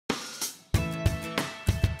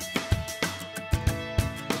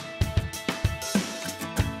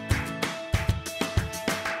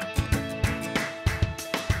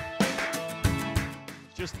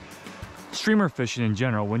streamer fishing in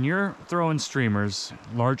general, when you're throwing streamers,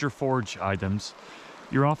 larger forage items,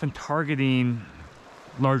 you're often targeting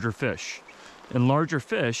larger fish. And larger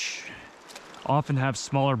fish often have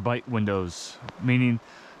smaller bite windows, meaning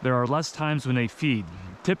there are less times when they feed.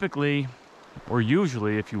 Typically, or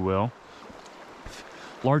usually, if you will,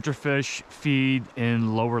 larger fish feed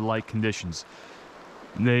in lower light conditions.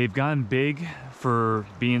 They've gotten big for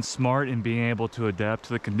being smart and being able to adapt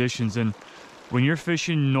to the conditions. And when you're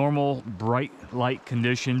fishing normal bright light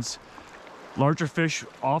conditions, larger fish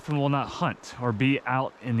often will not hunt or be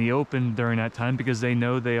out in the open during that time because they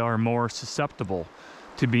know they are more susceptible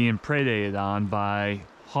to being predated on by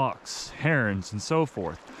hawks, herons, and so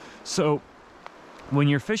forth. So when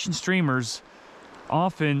you're fishing streamers,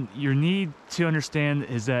 often you need to understand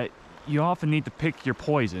is that you often need to pick your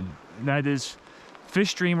poison. That is,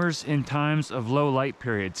 fish streamers in times of low light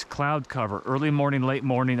periods, cloud cover, early morning, late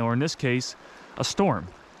morning, or in this case, a storm.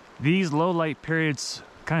 These low light periods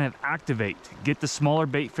kind of activate, get the smaller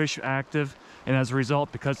bait fish active, and as a result,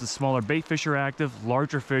 because the smaller bait fish are active,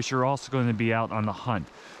 larger fish are also going to be out on the hunt.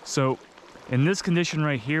 So in this condition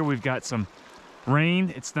right here, we've got some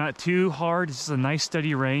rain. It's not too hard, it's just a nice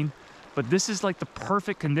steady rain, but this is like the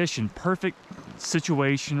perfect condition, perfect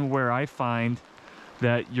situation where I find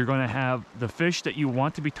that you're going to have the fish that you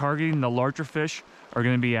want to be targeting, the larger fish, are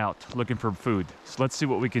going to be out looking for food. So let's see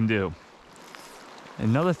what we can do.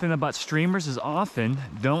 Another thing about streamers is often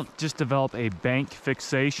don't just develop a bank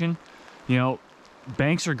fixation. You know,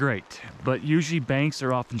 banks are great, but usually banks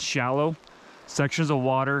are often shallow sections of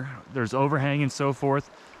water. There's overhang and so forth.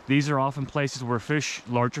 These are often places where fish,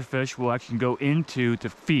 larger fish, will actually go into to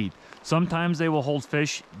feed. Sometimes they will hold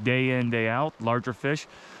fish day in, day out, larger fish,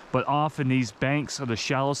 but often these banks or the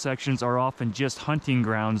shallow sections are often just hunting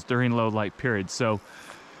grounds during low light periods. So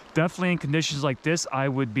definitely in conditions like this, I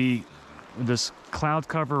would be, this cloud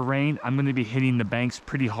cover rain, I'm going to be hitting the banks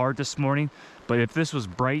pretty hard this morning. But if this was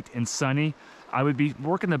bright and sunny, I would be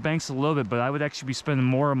working the banks a little bit, but I would actually be spending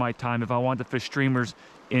more of my time if I wanted to fish streamers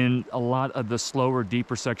in a lot of the slower,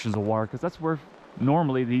 deeper sections of water, because that's where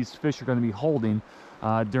normally these fish are going to be holding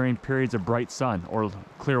during periods of bright sun or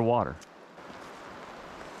clear water.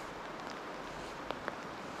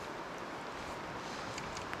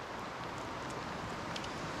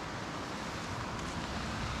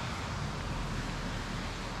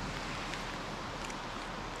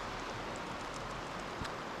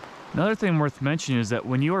 Another thing worth mentioning is that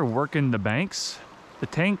when you are working the banks, the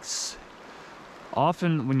tanks,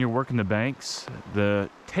 often when you're working the banks, the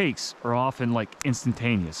takes are often like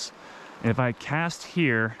instantaneous. And if I cast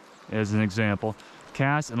here, as an example,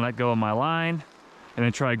 cast and let go of my line, and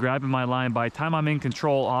then try grabbing my line, by the time I'm in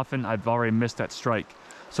control, often I've already missed that strike.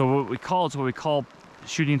 So what we call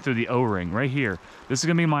shooting through the O-ring right here. This is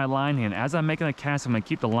gonna be my line hand. As I'm making a cast, I'm gonna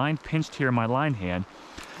keep the line pinched here in my line hand.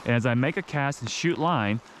 And as I make a cast and shoot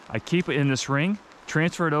line, I keep it in this ring,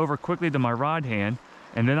 transfer it over quickly to my rod hand,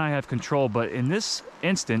 and then I have control. But in this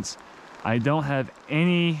instance, I don't have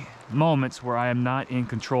any moments where I am not in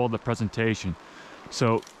control of the presentation.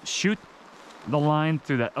 So shoot the line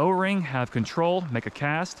through that O-ring, have control, make a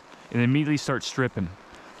cast, and immediately start stripping.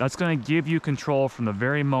 That's going to give you control from the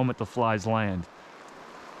very moment the flies land.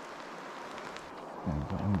 Go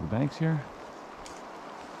the banks here.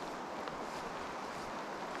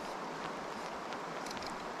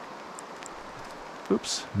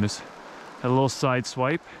 Oops, had a little side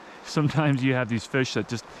swipe. Sometimes you have these fish that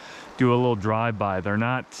just do a little drive-by. They're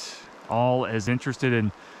not all as interested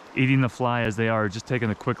in eating the fly as they are just taking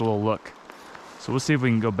a quick little look. So we'll see if we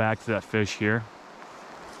can go back to that fish here.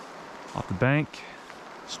 Off the bank,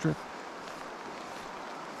 strip.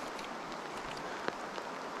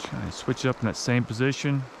 Try to switch it up in that same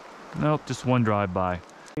position. Nope, just one drive-by.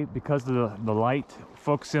 Because of the light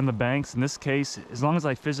focusing on the banks, in this case, as long as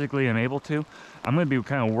I physically am able to, I'm going to be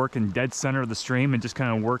kind of working dead center of the stream and just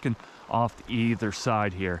kind of working off to either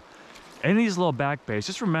side here. And these little back bays,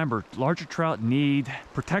 just remember, larger trout need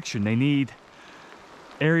protection. They need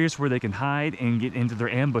areas where they can hide and get into their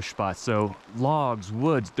ambush spots. So logs,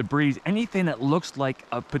 woods, debris, anything that looks like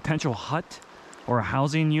a potential hut or a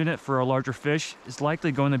housing unit for a larger fish is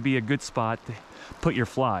likely going to be a good spot to put your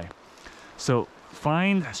fly. So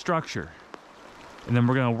find structure, and then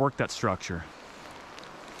we're going to work that structure.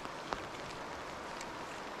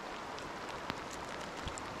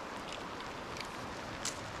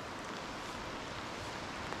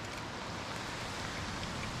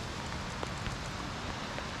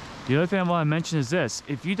 The other thing I want to mention is this: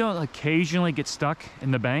 if you don't occasionally get stuck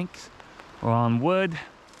in the banks or on wood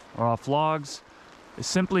or off logs, it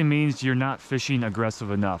simply means you're not fishing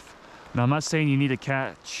aggressive enough. Now, I'm not saying you need to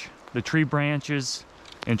catch the tree branches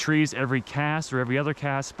and trees every cast or every other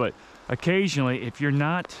cast, but occasionally, if you're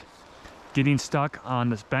not getting stuck on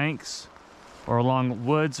the banks or along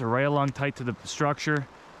woods or right along tight to the structure,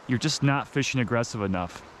 you're just not fishing aggressive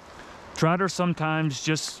enough. Trouters sometimes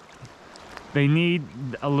just, they need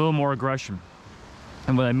a little more aggression.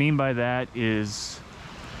 And what I mean by that is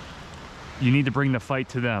you need to bring the fight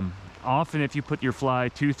to them. Often if you put your fly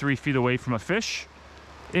 2-3 feet away from a fish,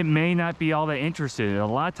 it may not be all that interested. And a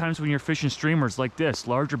lot of times when you're fishing streamers like this,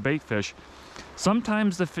 larger bait fish,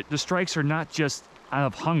 sometimes the strikes are not just out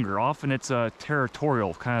of hunger. Often it's a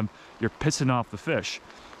territorial kind of, you're pissing off the fish.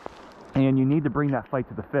 And you need to bring that fight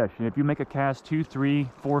to the fish. And if you make a cast 2, 3,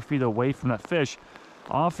 4 feet away from that fish,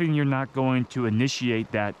 often you're not going to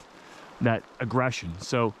initiate that aggression.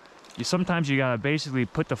 So sometimes you gotta basically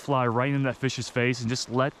put the fly right in that fish's face and just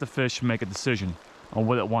let the fish make a decision on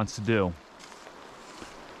what it wants to do.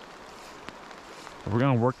 We're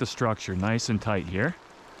gonna work the structure nice and tight here.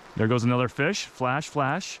 There goes another fish. Flash,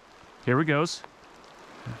 flash. Here he goes.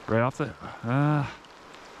 Right off the...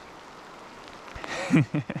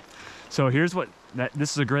 So here's what,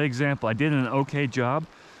 this is a great example. I did an okay job,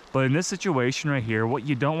 but in this situation right here, what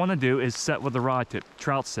you don't want to do is set with a rod tip,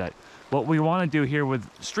 trout set. What we want to do here with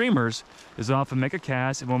streamers is often make a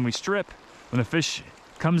cast, and when we strip, when the fish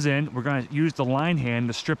comes in, we're going to use the line hand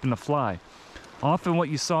to strip in the fly. Often what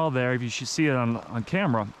you saw there, if you should see it on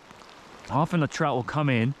camera, often the trout will come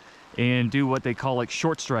in and do what they call like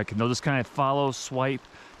short strike, and they'll just kind of follow, swipe,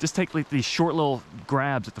 just take like these short little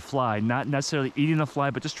grabs at the fly, not necessarily eating the fly,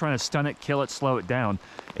 but just trying to stun it, kill it, slow it down.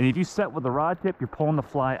 And if you set with the rod tip, you're pulling the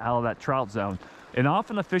fly out of that trout zone. And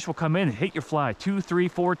often the fish will come in and hit your fly 2, 3,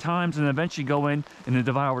 4 times and eventually go in and then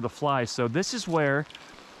devour the fly. So this is where,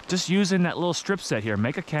 just using that little strip set here,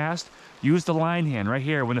 make a cast, use the line hand right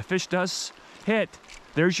here. When the fish does hit,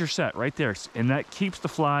 there's your set right there. And that keeps the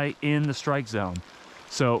fly in the strike zone.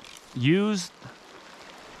 So use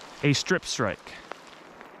a strip strike.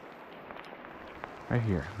 Right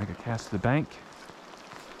here, make a cast to the bank.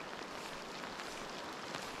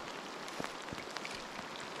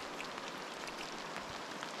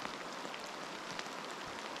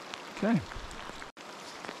 Okay.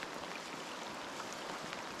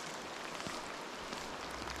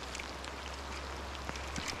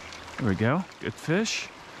 There we go, good fish.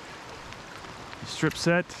 Strip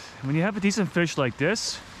set. When you have a decent fish like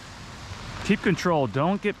this, keep control.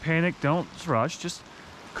 Don't get panicked, don't rush, just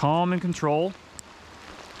calm and control.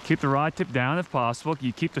 Keep the rod tip down if possible.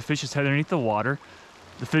 You keep the fish's head underneath the water.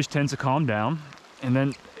 The fish tends to calm down, and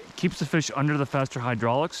then keeps the fish under the faster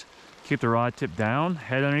hydraulics. Keep the rod tip down,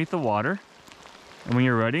 head underneath the water. And when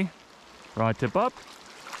you're ready, rod tip up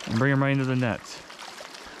and bring them right into the net.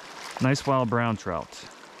 Nice wild brown trout.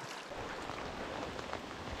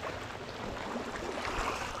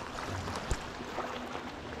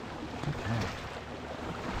 Okay.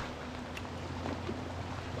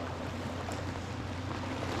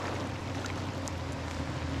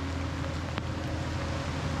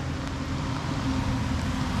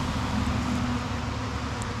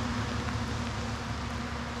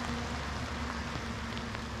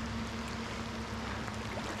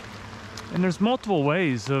 And there's multiple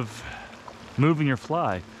ways of moving your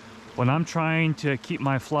fly. When I'm trying to keep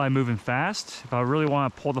my fly moving fast, if I really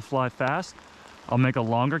want to pull the fly fast, I'll make a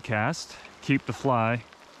longer cast, keep the fly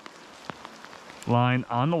line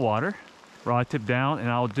on the water, rod tip down, and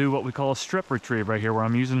I'll do what we call a strip retrieve right here, where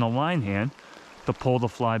I'm using the line hand to pull the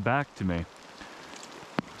fly back to me.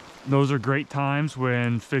 Those are great times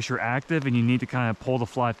when fish are active and you need to kind of pull the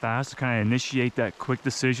fly fast to kind of initiate that quick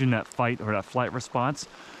decision, that fight or that flight response.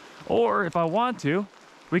 Or if I want to,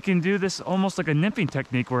 we can do this almost like a nymphing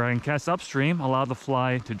technique where I can cast upstream, allow the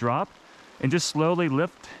fly to drop, and just slowly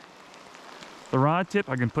lift the rod tip.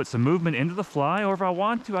 I can put some movement into the fly, or if I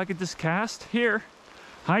want to, I could just cast here,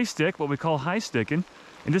 high stick, what we call high sticking,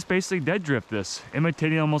 and just basically dead drift this,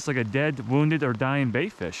 imitating almost like a dead, wounded, or dying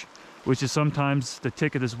bait fish, which is sometimes the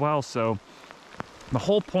ticket as well. So the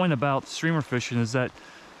whole point about streamer fishing is that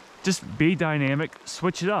just be dynamic,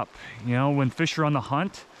 switch it up. You know, when fish are on the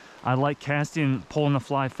hunt, I like casting and pulling the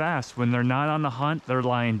fly fast. When they're not on the hunt, they're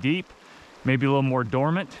lying deep, maybe a little more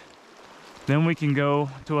dormant. Then we can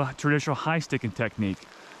go to a traditional high sticking technique.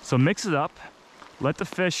 So mix it up, let the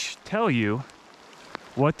fish tell you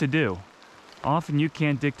what to do. Often you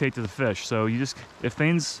can't dictate to the fish. So you just, if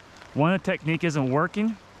one technique isn't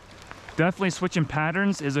working, definitely switching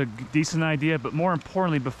patterns is a decent idea, but more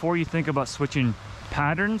importantly, before you think about switching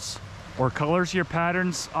patterns or colors to your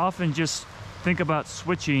patterns, often just think about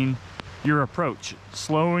switching your approach,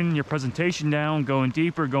 slowing your presentation down, going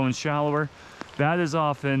deeper, going shallower. That is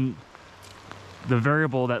often the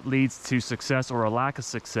variable that leads to success or a lack of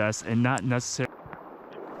success, and not necessarily.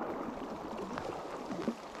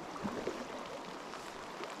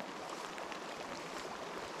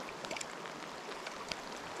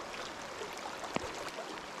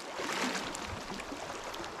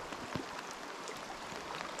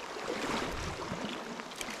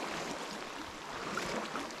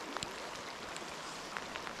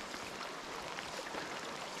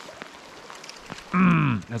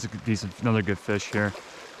 That's a good, decent, another good fish here.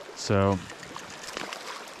 So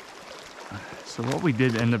what we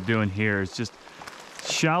did end up doing here is just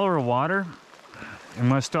shallower water. I'm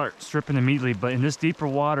gonna start stripping immediately, but in this deeper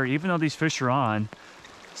water, even though these fish are on,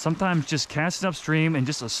 sometimes just casting upstream and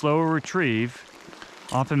just a slower retrieve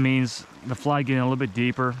often means the fly getting a little bit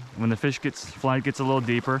deeper. When the fly gets a little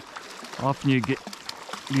deeper, often you get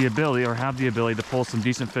the ability or have the ability to pull some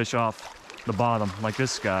decent fish off the bottom, like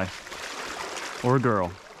this guy or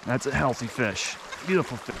girl. That's a healthy fish.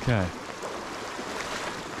 Beautiful fish. Okay.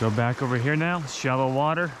 Go back over here now. Shallow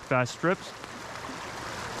water, fast strips.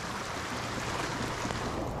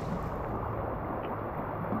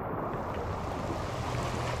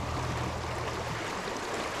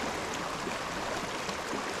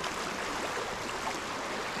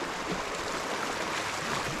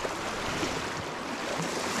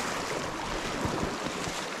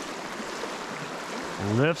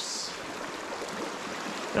 Lifts.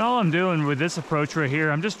 And all I'm doing with this approach right here,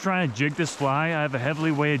 I'm just trying to jig this fly. I have a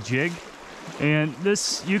heavily weighted jig, and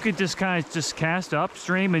this, you could just kind of just cast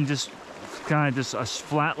upstream and just kind of just a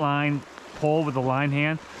flat line pull with the line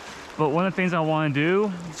hand. But one of the things I want to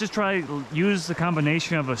do is just try to use the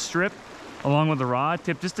combination of a strip along with the rod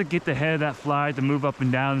tip just to get the head of that fly to move up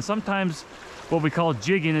and down. And sometimes what we call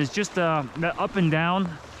jigging is just that up and down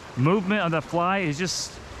movement of the fly is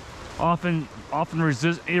just often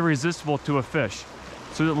irresistible to a fish.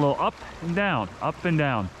 So a little up and down, up and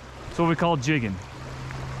down. That's what we call jigging.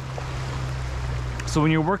 So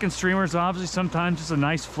when you're working streamers, obviously sometimes it's a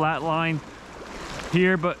nice flat line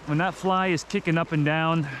here, but when that fly is kicking up and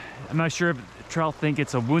down, I'm not sure if trout think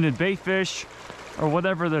it's a wounded bait fish or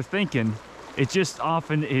whatever they're thinking. It just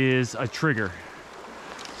often is a trigger.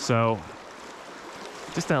 So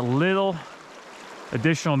just that little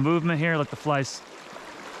additional movement here, let the flies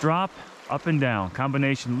drop up and down,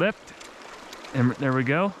 combination lift. And there we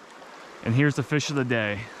go. And here's the fish of the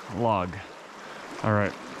day, log. All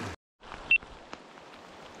right.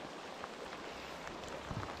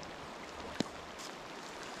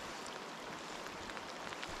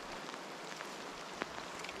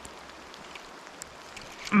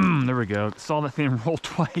 There we go. Saw that thing roll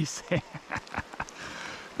twice.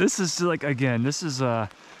 This is like, again, this is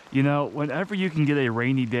you know, whenever you can get a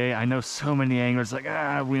rainy day, I know so many anglers like,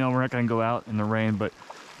 we know we're not gonna go out in the rain, but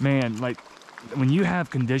man, like, when you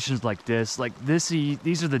have conditions like this,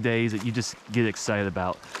 these are the days that you just get excited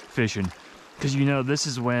about fishing, because you know this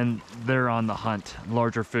is when they're on the hunt.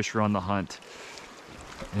 Larger fish are on the hunt,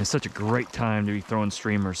 and it's such a great time to be throwing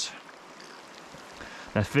streamers.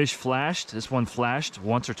 That fish flashed. This one flashed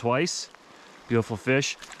once or twice. Beautiful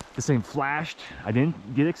fish. This thing flashed. I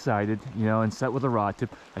didn't get excited, you know, and set with a rod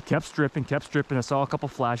tip. I kept stripping. I saw a couple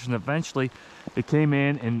flashes, and eventually it came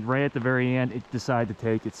in, and right at the very end, it decided to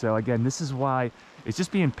take it. So again, this is why it's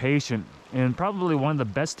just being patient. And probably one of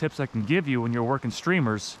the best tips I can give you when you're working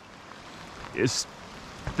streamers is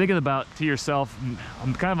thinking about to yourself,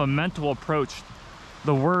 kind of a mental approach,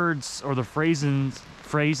 the words or the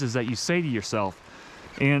phrases that you say to yourself.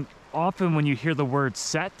 And often when you hear the word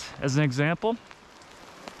set, as an example,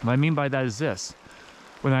 what I mean by that is this.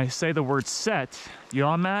 When I say the word set, you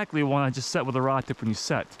automatically want to just set with a rod tip when you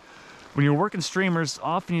set. When you're working streamers,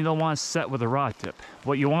 often you don't want to set with a rod tip.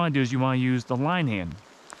 What you want to do is you want to use the line hand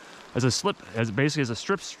as basically as a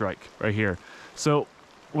strip strike right here. So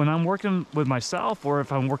when I'm working with myself, or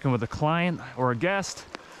if I'm working with a client or a guest,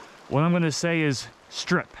 what I'm going to say is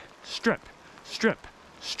strip, strip, strip,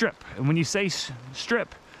 strip. And when you say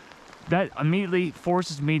strip, that immediately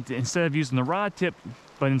forces me to, instead of using the rod tip,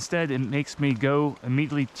 but instead it makes me go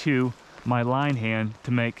immediately to my line hand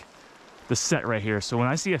to make the set right here. So when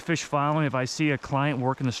I see a fish following, if I see a client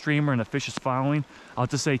working the streamer and the fish is following, I'll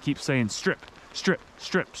just keep saying strip, strip,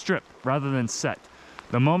 strip, strip, rather than set.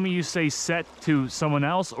 The moment you say set to someone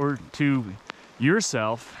else or to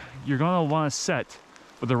yourself, you're gonna wanna set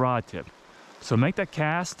with the rod tip. So make that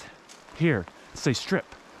cast here, say strip,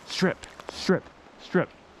 strip, strip, strip.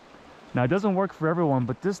 Now it doesn't work for everyone,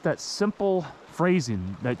 but just that simple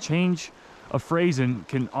phrasing, that change of phrasing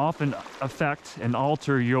can often affect and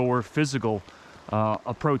alter your physical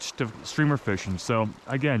approach to streamer fishing. So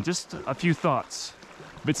again, just a few thoughts,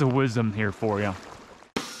 bits of wisdom here for you.